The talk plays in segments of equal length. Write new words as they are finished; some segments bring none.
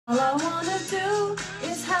All I wanna do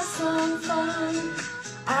is have some fun.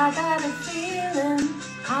 I got a feeling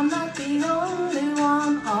I'm not the only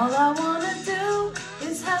one. All I wanna do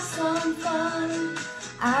is have some fun.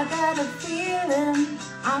 I got a feeling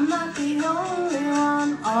I'm not the only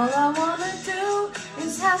one. All I wanna do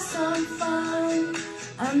is have some fun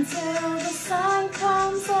until the sun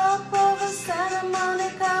comes up over Santa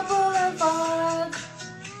Monica Boulevard.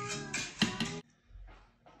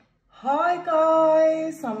 Hi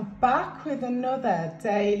guys, I'm back with another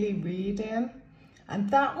daily reading, and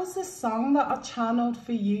that was the song that I channeled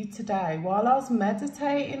for you today while I was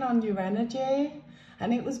meditating on your energy,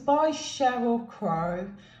 and it was by SHERYL,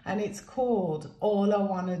 and it's called All I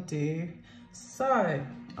Wanna Do. So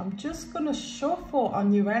I'm just gonna shuffle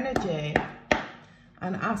on your energy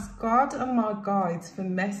and ask God and my guides for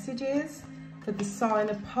messages for the sign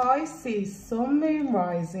of Pisces, Sun, Moon,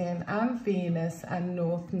 Rising, and Venus, and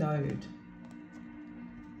North Node.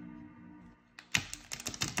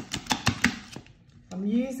 I'm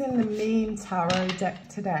using the Mean Tarot deck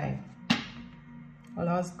today. Well,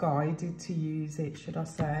 I was guided to use it, should I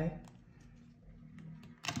say.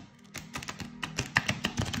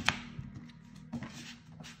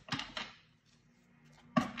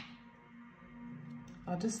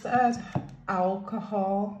 I just heard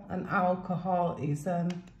alcohol and alcoholism.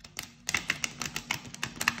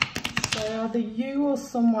 So either you or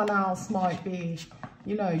someone else might be,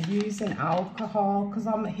 you know, using alcohol, because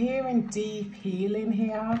I'm hearing deep healing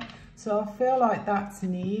here. So I feel like that's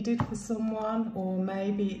needed for someone, or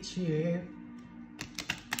maybe it's you.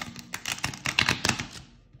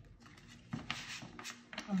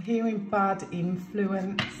 I'm hearing bad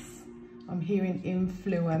influence. I'm hearing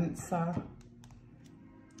influencer.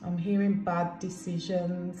 I'm hearing bad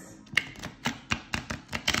decisions,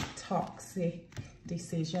 toxic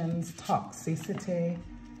decisions, toxicity.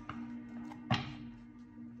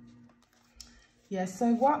 Yeah,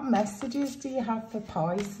 so what messages do you have for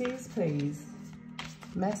Pisces, please?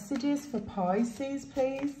 Messages for Pisces,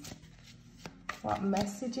 please? What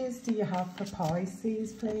messages do you have for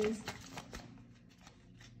Pisces, please?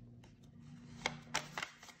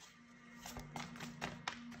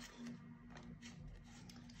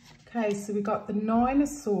 Okay, so we got the Nine of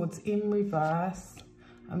Swords in reverse,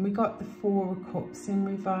 and we got the Four of Cups in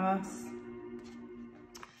reverse.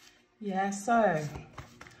 Yeah, so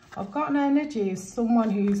I've got an energy of someone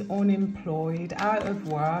who's unemployed, out of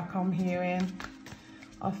work, I'm hearing.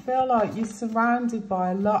 I feel like you're surrounded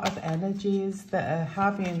by a lot of energies that are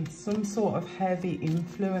having some sort of heavy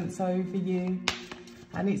influence over you.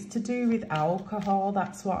 And it's to do with alcohol,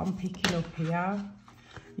 that's what I'm picking up here.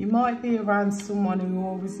 You might be around someone who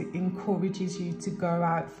always encourages you to go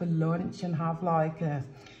out for lunch and have like a,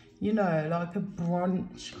 you know, like a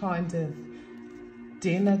brunch kind of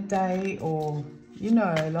dinner date, or, you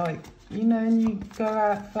know, like, you know, and you go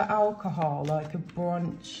out for alcohol, like a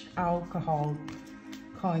brunch alcohol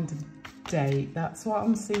kind of date. That's what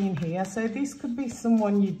I'm seeing here. So this could be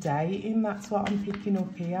someone you're dating, that's what I'm picking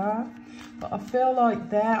up here. But I feel like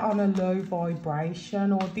they're on a low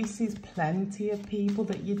vibration, or this is plenty of people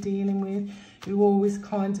that you're dealing with who always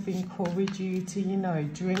kind of encourage you to, you know,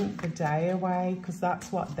 drink the day away, because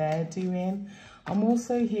that's what they're doing. I'm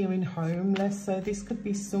also hearing homeless, so this could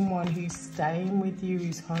be someone who's staying with you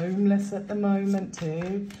who's homeless at the moment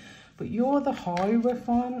too. But you're the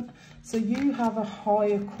Hierophant, so you have a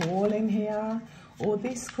higher calling here. Or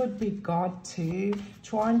this could be God too,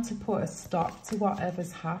 trying to put a stop to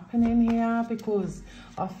whatever's happening here, because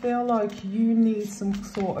I feel like you need some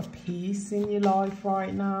sort of peace in your life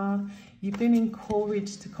right now. You've been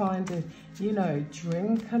encouraged to kind of, you know,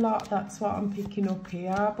 drink a lot. That's what I'm picking up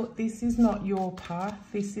here. But this is not your path.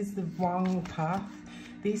 This is the wrong path.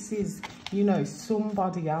 This is, you know,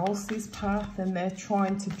 somebody else's path, and they're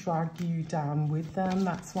trying to drag you down with them.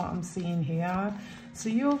 That's what I'm seeing here. So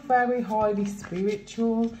you're very highly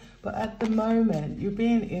spiritual, but at the moment you're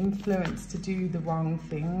being influenced to do the wrong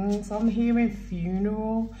things. I'm hearing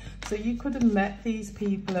funeral, so you could have met these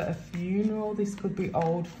people at a funeral. This could be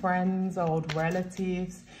old friends, old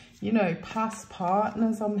relatives, you know, past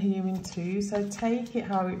partners I'm hearing too. So take it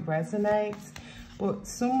how it resonates. But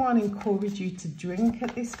someone encouraged you to drink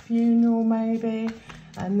at this funeral maybe,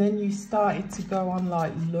 and then you started to go on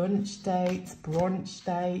like lunch dates, brunch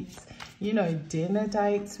dates, you know, dinner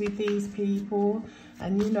dates with these people.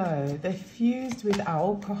 And you know, they're fused with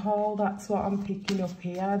alcohol. That's what I'm picking up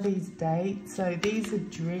here, these dates. So these are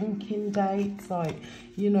drinking dates, like,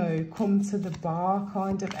 you know, come to the bar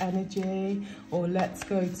kind of energy, or let's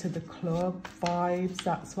go to the club vibes.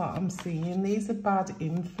 That's what I'm seeing. These are bad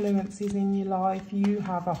influences in your life. You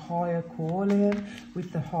have a higher calling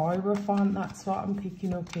with the Hierophant. That's what I'm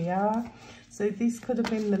picking up here. So this could have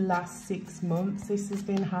been the last 6 months this has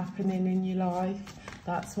been happening in your life.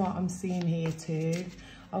 That's what I'm seeing here too.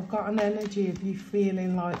 I've got an energy of you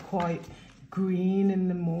feeling like quite green in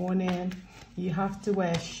the morning. You have to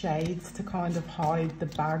wear shades to kind of hide the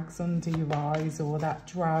bags under your eyes, or that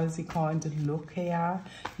drowsy kind of look here.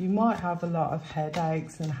 You might have a lot of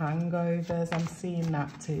headaches and hangovers. I'm seeing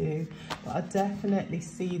that too. But I definitely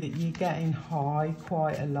see that you're getting high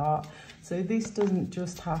quite a lot. So this doesn't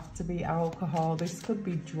just have to be alcohol. This could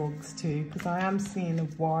be drugs too, because I am seeing a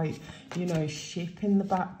white, you know, ship in the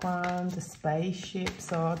background, a spaceship.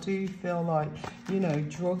 So I do feel like, you know,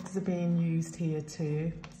 drugs are being used here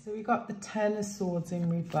too. So we got the Ten of Swords in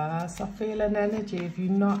reverse. I feel an energy of you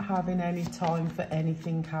not having any time for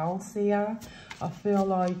anything else here. I feel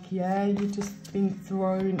like, yeah, you've just been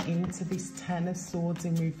thrown into this Ten of Swords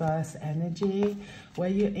in reverse energy, where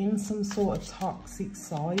you're in some sort of toxic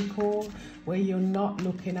cycle, where you're not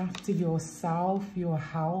looking after yourself, your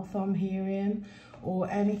health, I'm hearing, or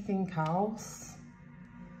anything else.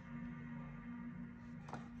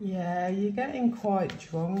 Yeah, you're getting quite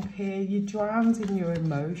drunk here. You're drowned in your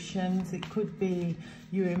emotions. It could be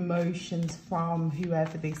your emotions from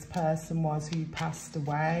whoever this person was who passed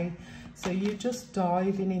away. So you're just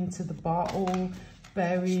diving into the bottle,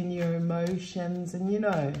 burying your emotions and, you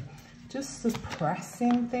know, just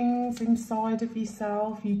suppressing things inside of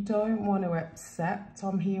yourself. You don't want to accept.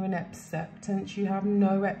 I'm hearing acceptance. You have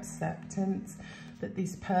no acceptance that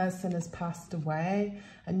this person has passed away,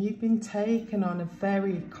 and you've been taken on a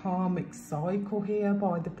very karmic cycle here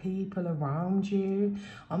by the people around you.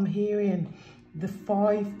 I'm hearing the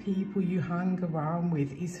 5 people you hang around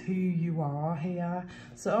with is who you are here.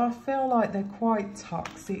 So I feel like they're quite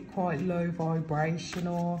toxic, quite low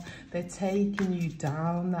vibrational. They're taking you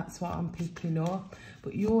down. That's what I'm picking up.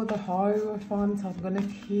 But you're the Hierophant. I'm going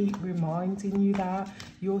to keep reminding you that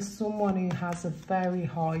you're someone who has a very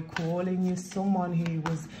high calling. You're someone who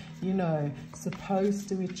was, you know, supposed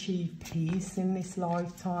to achieve peace in this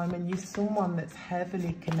lifetime, and you're someone that's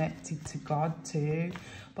heavily connected to God too.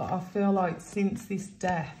 But I feel like since this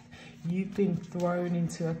death, you've been thrown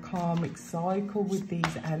into a karmic cycle with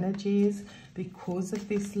these energies because of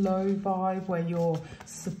this low vibe, where you're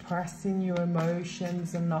suppressing your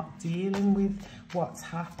emotions and not dealing with what's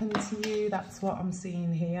happened to you. That's what I'm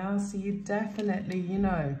seeing here. So you're definitely, you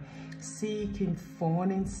know, seeking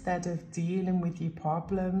fun instead of dealing with your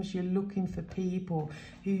problems. You're looking for people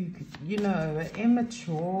who, you know, are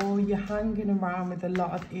immature. You're hanging around with a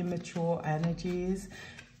lot of immature energies.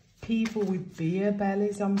 People with beer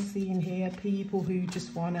bellies I'm seeing here, people who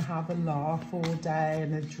just want to have a laugh all day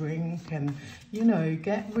and a drink and, you know,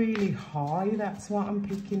 get really high. That's what I'm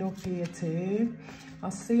picking up here too. I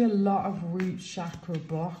see a lot of root chakra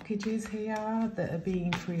blockages here that are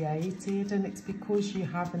being created, and it's because you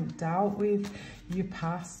haven't dealt with your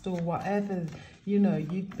past or whatever, you know,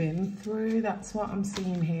 you've been through. That's what I'm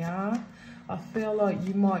seeing here. I feel like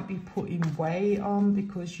you might be putting weight on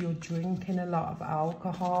because you're drinking a lot of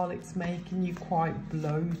alcohol. It's making you quite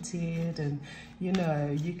bloated, and, you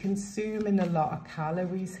know, you're consuming a lot of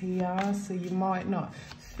calories here. So you might not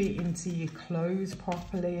fit into your clothes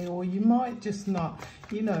properly, or you might just not,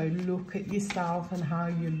 you know, look at yourself and how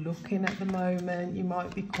you're looking at the moment. You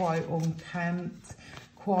might be quite unkempt,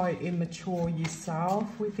 quite immature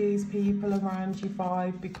yourself with these people around your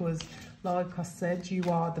vibe, because like I said, you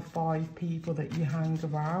are the 5 people that you hang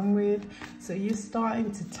around with. So you're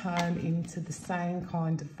starting to turn into the same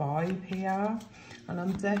kind of vibe here. And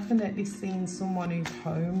I'm definitely seeing someone who's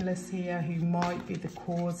homeless here, who might be the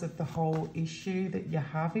cause of the whole issue that you're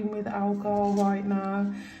having with alcohol right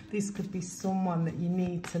now. This could be someone that you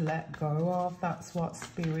need to let go of. That's what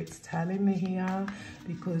Spirit's telling me here.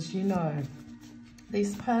 Because, you know,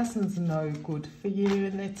 this person's no good for you,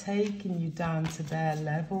 and they're taking you down to their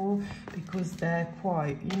level because they're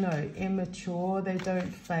quite, you know, immature. They don't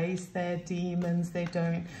face their demons. They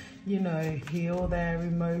don't, you know, heal their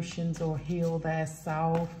emotions or heal their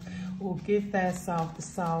self, or give their self the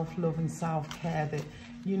self-love and self-care that,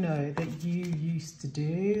 you know, that you used to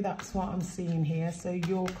do. That's what I'm seeing here. So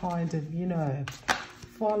you're kind of, you know,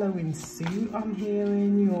 following suit. I'm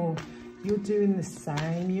hearing you're doing the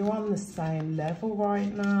same. You're on the same level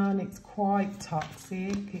right now, and it's quite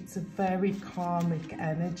toxic. It's a very karmic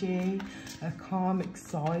energy, a karmic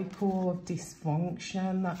cycle of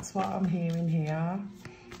dysfunction. That's what I'm hearing here.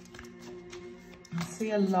 I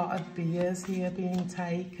see a lot of beers here being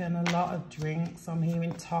taken, a lot of drinks. I'm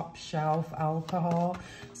hearing top shelf alcohol.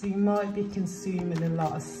 So you might be consuming a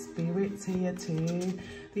lot of spirits here too.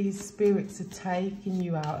 These spirits are taking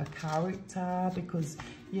you out of character because,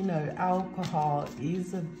 you know, alcohol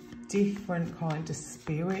is a different kind of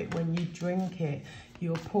spirit. When you drink it,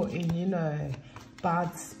 you're putting, you know,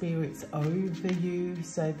 bad spirits over you.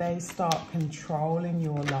 So they start controlling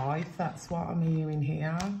your life. That's what I'm hearing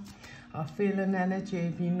here. I feel an energy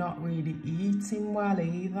of you not really eating well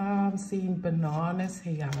either. I'm seeing bananas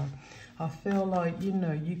here. I feel like, you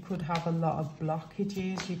know, you could have a lot of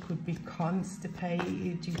blockages. You could be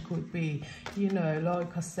constipated. You could be, you know,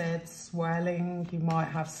 like I said, swelling. You might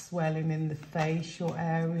have swelling in the facial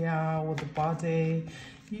area or the body.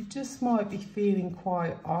 You just might be feeling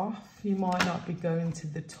quite off. You might not be going to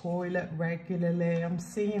the toilet regularly. I'm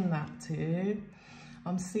seeing that too.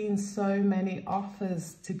 I'm seeing so many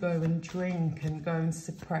offers to go and drink and go and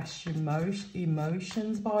suppress your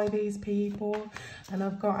emotions by these people. And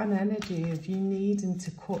I've got an energy of you needing to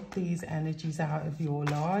cut these energies out of your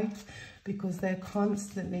life because they're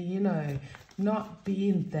constantly, you know, not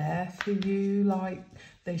being there for you like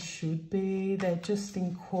they should be. They're just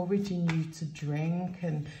encouraging you to drink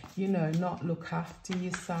and, you know, not look after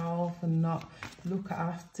yourself and not look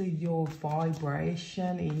after your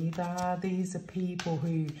vibration either. These are people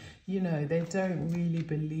who, you know, they don't really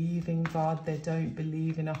believe in God. They don't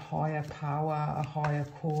believe in a higher power, a higher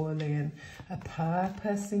calling, a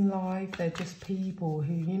purpose in life. They're just people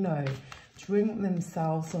who, you know, drink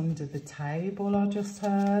themselves under the table, I just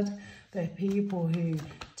heard. They're people who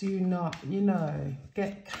do not, you know,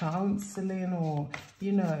 get counselling or,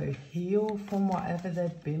 you know, heal from whatever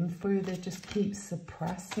they've been through. They just keep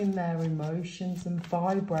suppressing their emotions and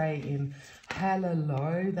vibrating hella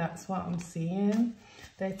low. That's what I'm seeing.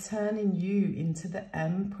 They're turning you into the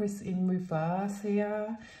Empress in reverse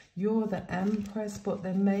here. You're the Empress, but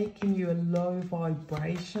they're making you a low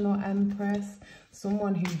vibrational Empress.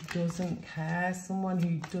 Someone who doesn't care, someone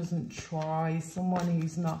who doesn't try, someone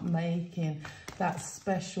who's not making that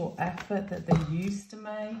special effort that they used to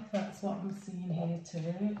make. That's what I'm seeing here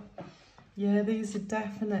too. Yeah, these are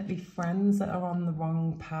definitely friends that are on the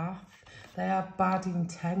wrong path. They have bad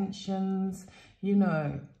intentions, you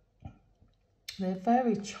know. They're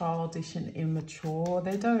very childish and immature.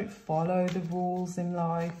 They don't follow the rules in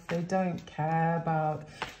life. They don't care about,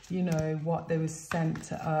 you know, what they were sent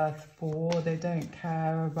to earth for. They don't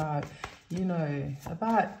care about, you know,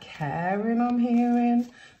 about caring, I'm hearing.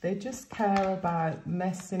 They just care about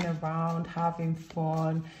messing around, having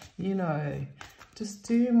fun, you know, just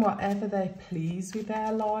doing whatever they please with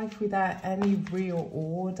their life without any real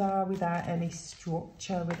order, without any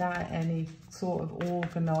structure, without any sort of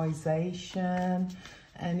organisation,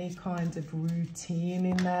 any kind of routine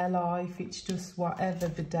in their life. It's just whatever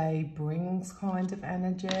the day brings kind of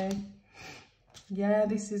energy. Yeah,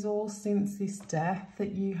 this is all since this death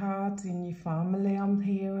that you had in your family, I'm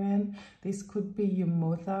hearing. This could be your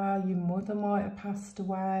mother. Your mother might have passed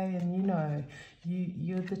away and, you know,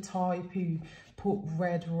 you're the type who put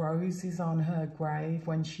red roses on her grave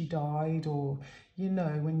when she died, or, you know,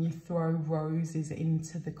 when you throw roses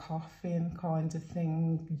into the coffin kind of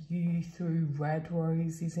thing, you threw red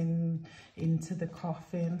roses into the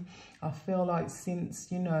coffin. I feel like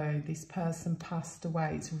since, you know, this person passed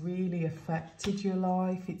away, it's really affected your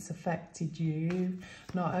life. It's affected you.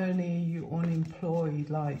 Not only are you unemployed,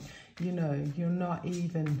 like, you know, you're not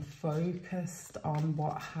even focused on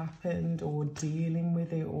what happened or dealing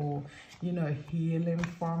with it or, you know, healing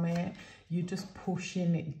from it. You're just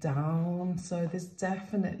pushing it down. So there's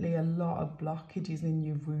definitely a lot of blockages in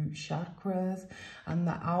your root chakras, and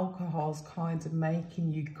the alcohol's kind of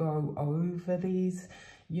making you go over these,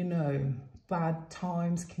 you know, bad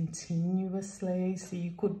times continuously. So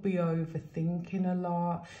you could be overthinking a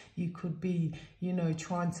lot. You could be, you know,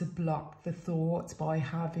 trying to block the thoughts by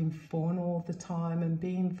having fun all the time and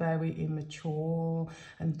being very immature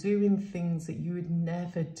and doing things that you would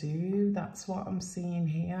never do. That's what I'm seeing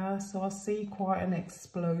here. So I see quite an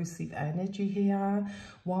explosive energy here,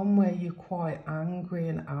 one where you're quite angry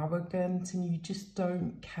and arrogant and you just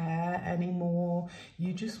don't care anymore.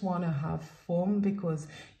 You just want to have fun because,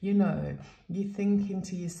 you know, you're thinking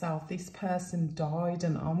to yourself, this person died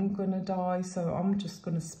and I'm gonna die, so I'm just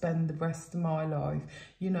gonna spend the rest of my life,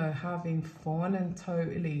 you know, having fun and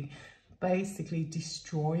totally basically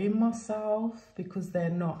destroying myself because they're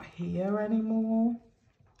not here anymore.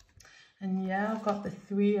 And yeah, I've got the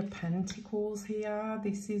Three of Pentacles here.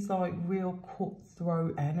 This is like real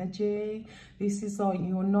cutthroat energy. This is like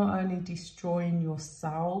you're not only destroying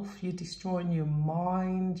yourself, you're destroying your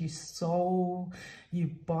mind, your soul, your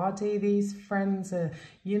body. These friends are,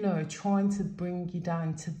 you know, trying to bring you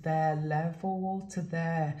down to their level, to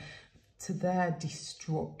their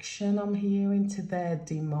destruction, I'm hearing, to their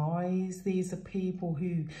demise. These are people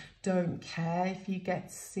who don't care if you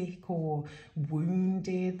get sick or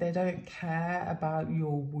wounded. They don't care about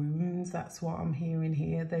your wounds. That's what I'm hearing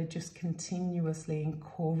here. They just continuously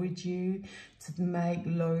encourage you to make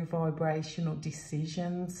low vibrational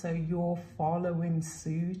decisions. So you're following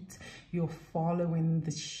suit. You're following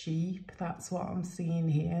the sheep. That's what I'm seeing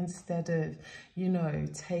here, instead of, you know,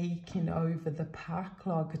 taking over the pack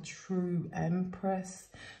like a true empress.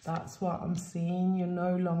 That's what I'm seeing. You're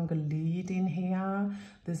no longer leading here.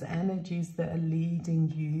 There's energies that are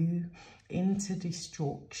leading you into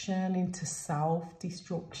destruction, into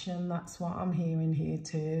self-destruction. That's what I'm hearing here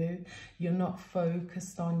too. You're not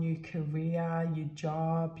focused on your career, your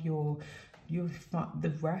job,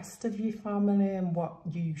 the rest of your family and what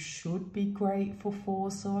you should be grateful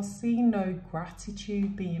for. So I see no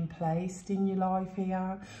gratitude being placed in your life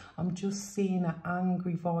here. I'm just seeing an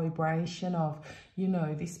angry vibration of, you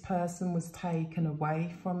know, this person was taken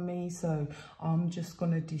away from me, so I'm just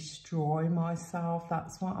going to destroy myself.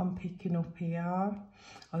 That's what I'm picking up here.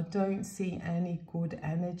 I don't see any good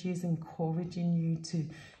energies encouraging you to,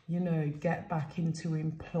 you know, get back into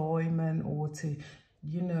employment or to,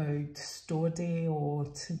 you know, study or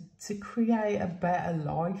to create a better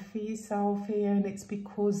life for yourself here. And it's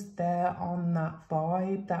because they're on that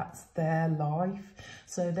vibe. That's their life.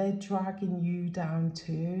 So they're dragging you down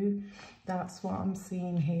too. That's what I'm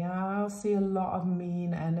seeing here. I see a lot of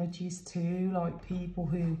mean energies too, like people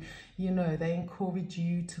who, you know, they encourage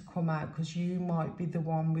you to come out because you might be the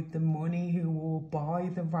one with the money who will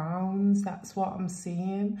buy the rounds. That's what I'm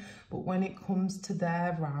seeing. But when it comes to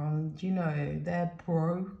their round, you know, they're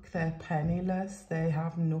broke, they're penniless, they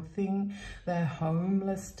have nothing, they're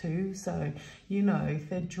homeless too. So, you know, if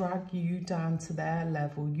they drag you down to their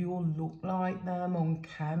level, you'll look like them,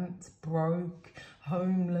 unkempt, broke,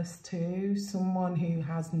 homeless too, someone who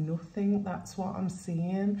has nothing. That's what I'm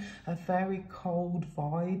seeing. A very cold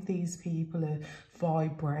vibe these people are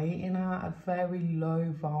vibrating at, a very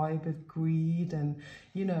low vibe of greed and,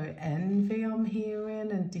 you know, envy I'm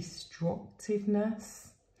hearing, and destructiveness.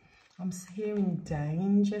 I'm hearing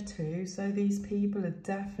danger too. So these people are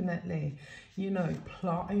definitely, you know,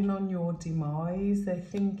 plotting on your demise. They're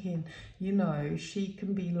thinking, you know, she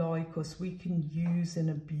can be like us. We can use and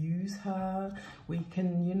abuse her. We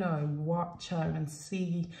can, you know, watch her and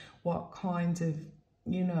see what kind of,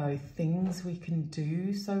 you know, things we can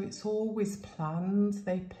do. So it's always planned.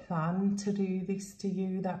 They plan to do this to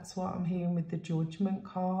you. That's what I'm hearing with the Judgment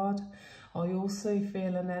card. I also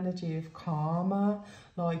feel an energy of karma,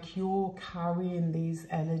 like you're carrying these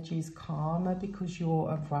energies karma because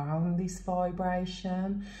you're around this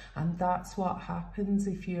vibration. And that's what happens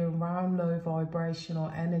if you're around low vibrational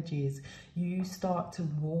energies. You start to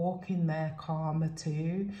walk in their karma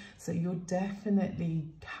too. So you're definitely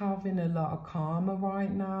having a lot of karma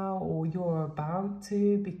right now, or you're about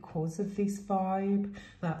to, because of this vibe.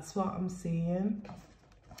 That's what I'm seeing.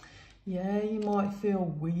 Yeah, you might feel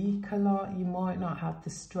weak a lot. You might not have the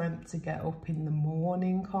strength to get up in the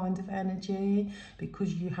morning kind of energy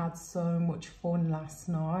because you had so much fun last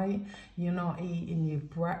night. You're not eating your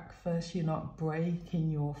breakfast. You're not breaking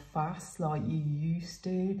your fast like you used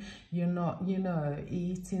to. You're not, you know,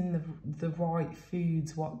 eating the right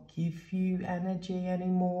foods what give you energy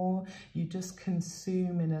anymore. You're just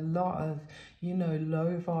consuming a lot of, you know,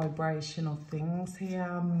 low vibrational things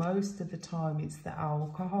here. Most of the time it's the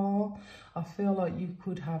alcohol. I feel like you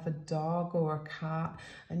could have a dog or a cat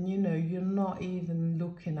and, you know, you're not even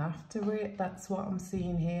looking after it. That's what I'm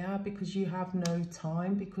seeing here, because you have no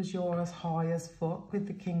time, because you're as high as fuck with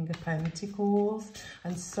the King of Pentacles,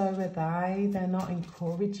 and so are they. They're not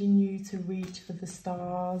encouraging you to reach for the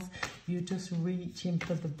stars. You're just reaching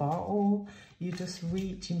for the bottle. You're just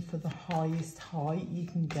reaching for the highest height you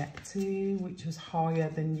can get to, which was higher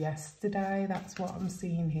than yesterday. That's what I'm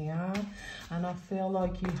seeing here. And I feel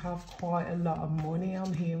like you have quite a lot of money.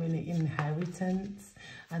 I'm hearing inheritance.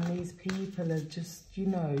 And these people are just, you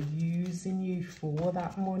know, using you for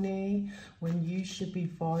that money when you should be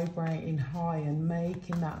vibrating high and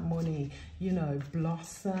making that money, you know,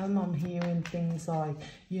 blossom. I'm hearing things like,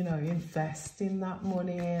 you know, investing that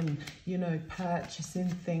money and, you know, purchasing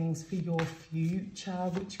things for your future,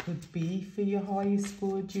 which could be for your highest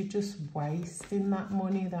good. You're just wasting that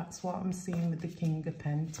money. That's what I'm seeing with the King of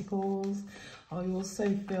Pentacles. I also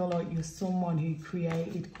feel like you're someone who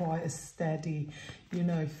created quite a steady, you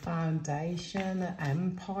know, foundation, an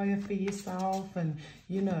empire for yourself. And,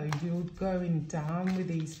 you know, you're going down with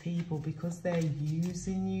these people because they're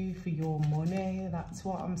using you for your money. That's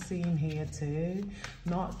what I'm seeing here too.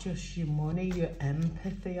 Not just your money, your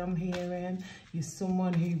empathy I'm hearing. You're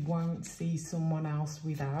someone who won't see someone else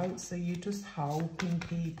without. So you're just helping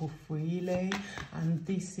people freely. And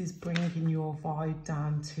this is bringing your vibe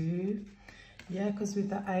down too. Yeah, because with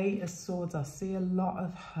the 8 of Swords, I see a lot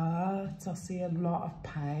of hurt, I see a lot of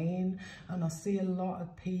pain, and I see a lot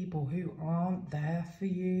of people who aren't there for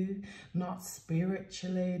you, not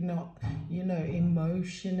spiritually, not, you know,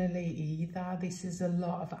 emotionally either. This is a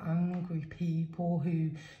lot of angry people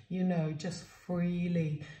who, you know, just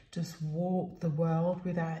freely just walk the world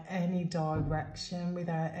without any direction,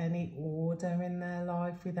 without any order in their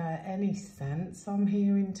life, without any sense, I'm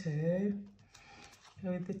hearing too.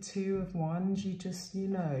 With the 2 of Wands, you just, you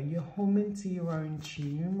know, you're humming to your own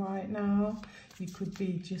tune right now. You could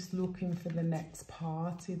be just looking for the next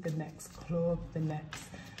party, the next club, the next,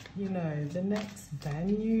 you know, the next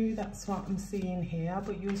venue. That's what I'm seeing here.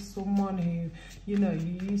 But you're someone who, you know,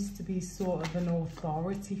 you used to be sort of an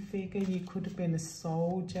authority figure. You could have been a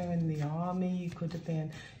soldier in the army. You could have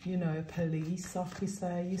been, you know, a police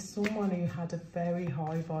officer. You're someone who had a very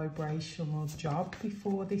high vibrational job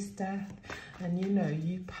before this death. And, you know,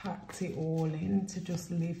 you packed it all in to just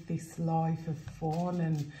live this life of fun.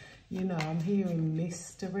 And, you know, I'm hearing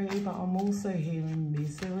mystery, but I'm also hearing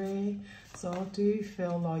misery. So I do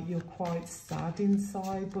feel like you're quite sad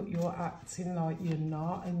inside, but you're acting like you're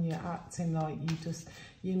not. And you're acting like you just,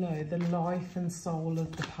 you know, the life and soul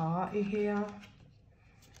of the party here.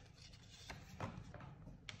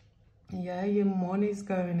 Yeah, your money's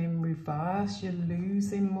going in reverse. You're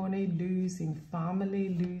losing money, losing family,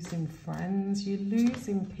 losing friends. You're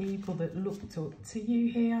losing people that looked up to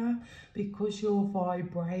you here because you're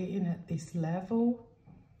vibrating at this level.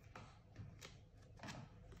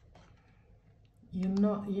 You're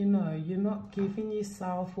not, you know, you're not giving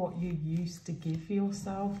yourself what you used to give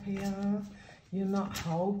yourself here. You're not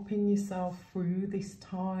helping yourself through this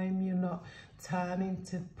time. You're not turning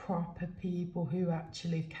to proper people who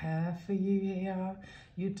actually care for you here.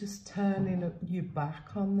 You're just turning your back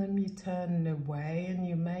on them. You're turning away and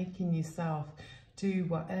you're making yourself do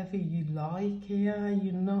whatever you like here.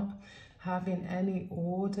 You're not having any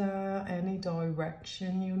order, any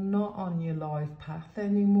direction. You're not on your life path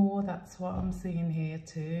anymore. That's what I'm seeing here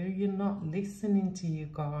too. You're not listening to your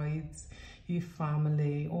guides, your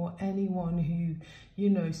family, or anyone who,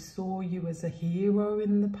 you know, saw you as a hero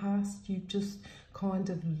in the past. You just kind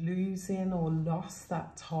of losing or lost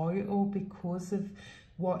that title because of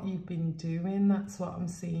what you've been doing. That's what I'm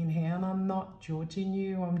seeing here, and I'm not judging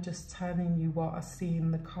you. I'm just telling you what I see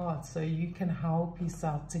in the cards so you can help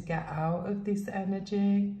yourself to get out of this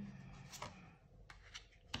energy.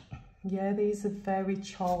 Yeah, these are very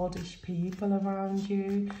childish people around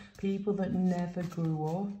you, people that never grew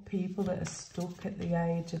up, people that are stuck at the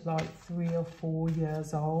age of like 3 or 4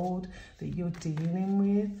 years old that you're dealing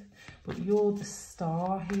with. But you're the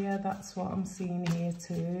star here. That's what I'm seeing here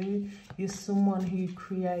too. You're someone who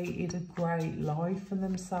created a great life for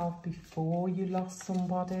themselves before you lost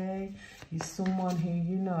somebody. You're someone who,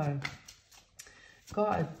 you know,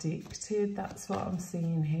 got addicted. That's what I'm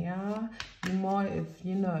seeing here. You might have,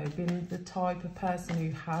 you know, been the type of person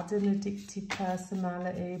who had an addicted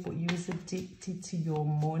personality, but you was addicted to your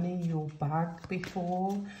money, your bag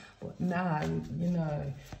before. But now, you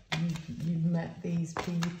know, you've met these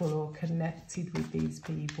people or connected with these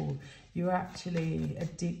people. You're actually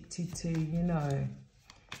addicted to, you know,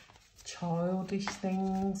 childish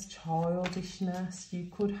things, childishness. You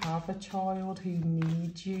could have a child who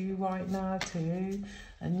needs you right now too,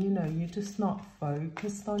 and you know, you're just not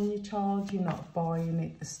focused on your child. You're not buying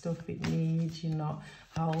it the stuff it needs. You're not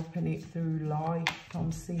helping it through life.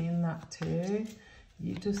 I'm seeing that too.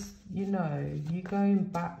 You just, you know, you're going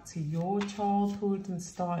back to your childhood and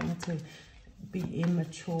starting to be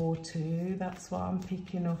immature too. That's what I'm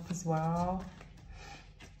picking up as well.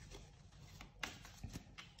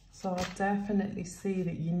 So I definitely see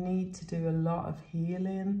that you need to do a lot of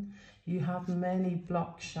healing. You have many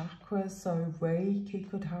blocked chakras, so Reiki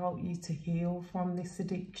could help you to heal from this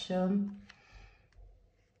addiction.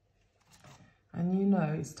 And you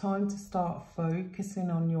know, it's time to start focusing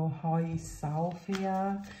on your highest self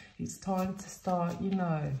here. It's time to start, you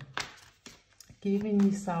know, giving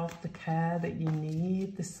yourself the care that you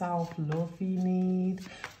need, the self-love you need,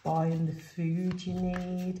 buying the food you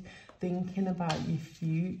need, thinking about your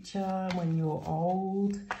future when you're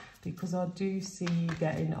old, because I do see you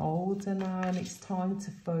getting older now, and it's time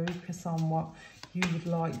to focus on what you would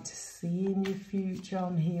like to see in your future.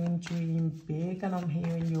 I'm hearing dream big, and I'm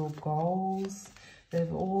hearing your goals.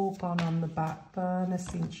 They've all gone on the back burner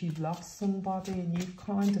since you've lost somebody, and you've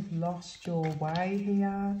kind of lost your way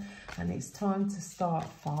here, and it's time to start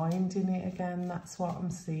finding it again. That's what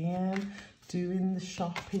I'm seeing. Doing the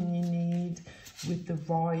shopping you need with the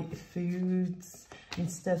right foods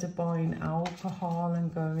instead of buying alcohol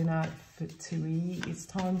and going out to eat. It's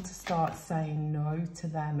time to start saying no to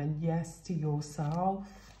them and yes to yourself,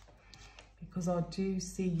 because I do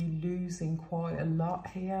see you losing quite a lot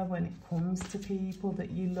here when it comes to people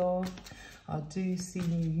that you love. I do see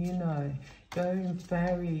you, you know, going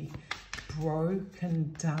very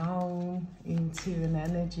broken down into an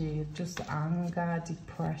energy of just anger,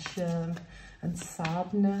 depression and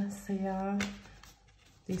sadness here.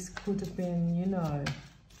 This could have been, you know,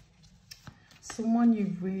 someone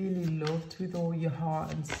you really loved with all your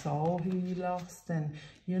heart and soul who you lost, and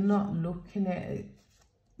you're not looking at it,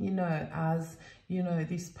 you know, as, you know,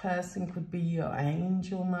 this person could be your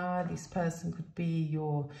angel now. This person could be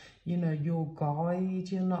your, you know, your guide.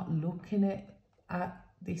 You're not looking at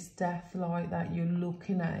this death like that. You're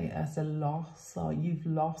looking at it as a loss, or you've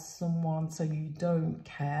lost someone, so you don't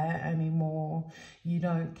care anymore. You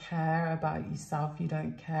don't care about yourself. You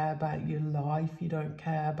don't care about your life. You don't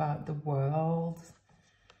care about the world.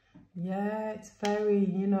 Yeah, it's very,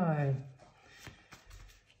 you know,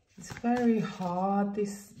 it's very hard,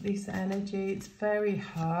 this energy. It's very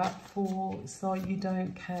hurtful. It's like you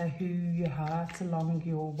don't care who you hurt along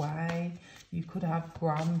your way. You could have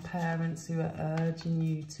grandparents who are urging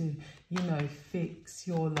you to, you know, fix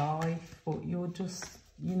your life, but you're just,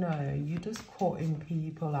 you know, you're just cutting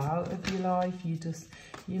people out of your life. You just,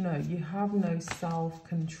 you know, you have no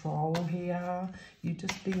self-control here. You're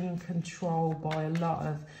just being controlled by a lot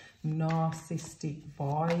of narcissistic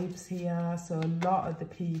vibes here. So a lot of the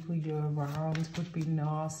people you're around could be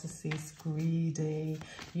narcissists, greedy,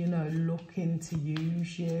 you know, looking to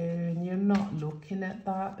use you, and you're not looking at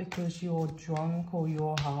that because you're drunk or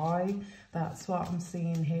you're high. That's what I'm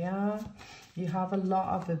seeing here. You have a lot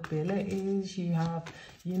of abilities. You have,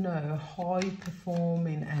 you know, high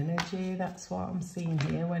performing energy. That's what I'm seeing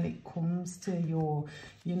here when it comes to your,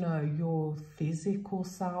 you know, your physical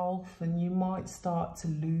self, and you might start to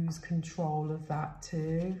lose control of that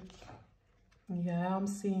too. Yeah, I'm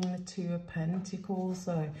seeing the Two of Pentacles.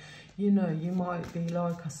 So, you know, you might be,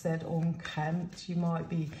 like I said, unkempt. You might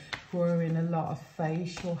be growing a lot of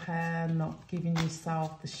facial hair, not giving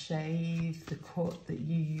yourself the shave, the cut that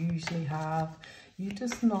you usually have. You're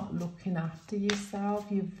just not looking after yourself.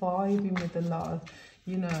 You're vibing with a lot of,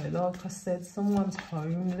 you know, like I said, someone's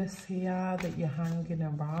homeless here that you're hanging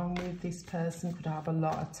around with. This person could have a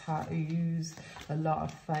lot of tattoos, a lot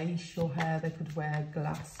of facial hair. They could wear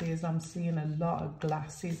glasses. I'm seeing a lot of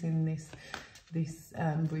glasses in this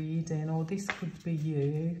reading, or this could be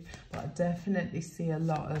you, but I definitely see a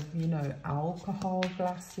lot of, you know, alcohol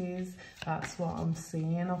glasses. That's what I'm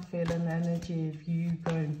seeing. I feel an energy of you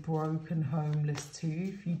going broke and homeless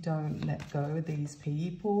too. If you don't let go of these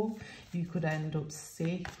people, you could end up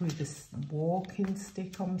sick with this walking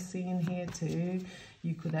stick I'm seeing here too.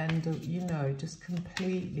 You could end up, you know, just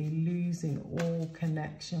completely losing all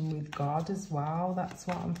connection with God as well. That's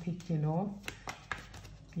what I'm picking up.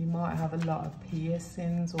 You might have a lot of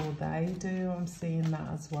piercings, or they do. I'm seeing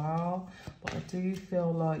that as well. But I do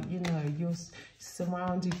feel like, you know, you're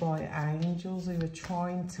surrounded by angels who are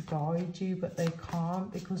trying to guide you, but they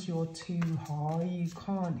can't because you're too high. You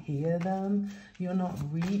can't hear them. You're not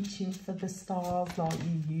reaching for the stars like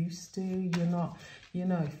you used to. You're not, you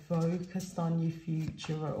know, focused on your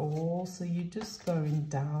future at all. So you're just going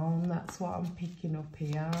down. That's what I'm picking up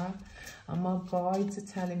here. And my guides are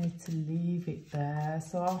telling me to leave it there.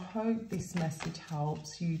 So I hope this message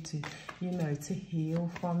helps you to, you know, to heal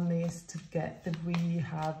from this, to get the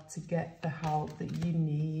rehab, to get the help that you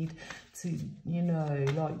need, to, you know,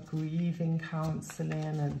 like grieving counselling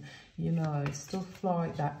and, you know, stuff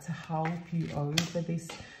like that to help you over this,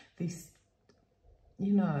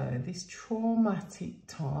 you know, this traumatic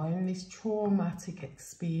time, this traumatic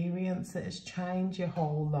experience that has changed your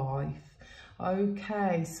whole life.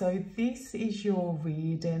 Okay, so this is your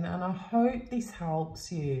reading, and I hope this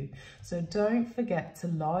helps you. So don't forget to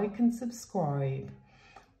like and subscribe.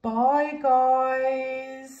 Bye,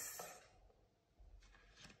 guys.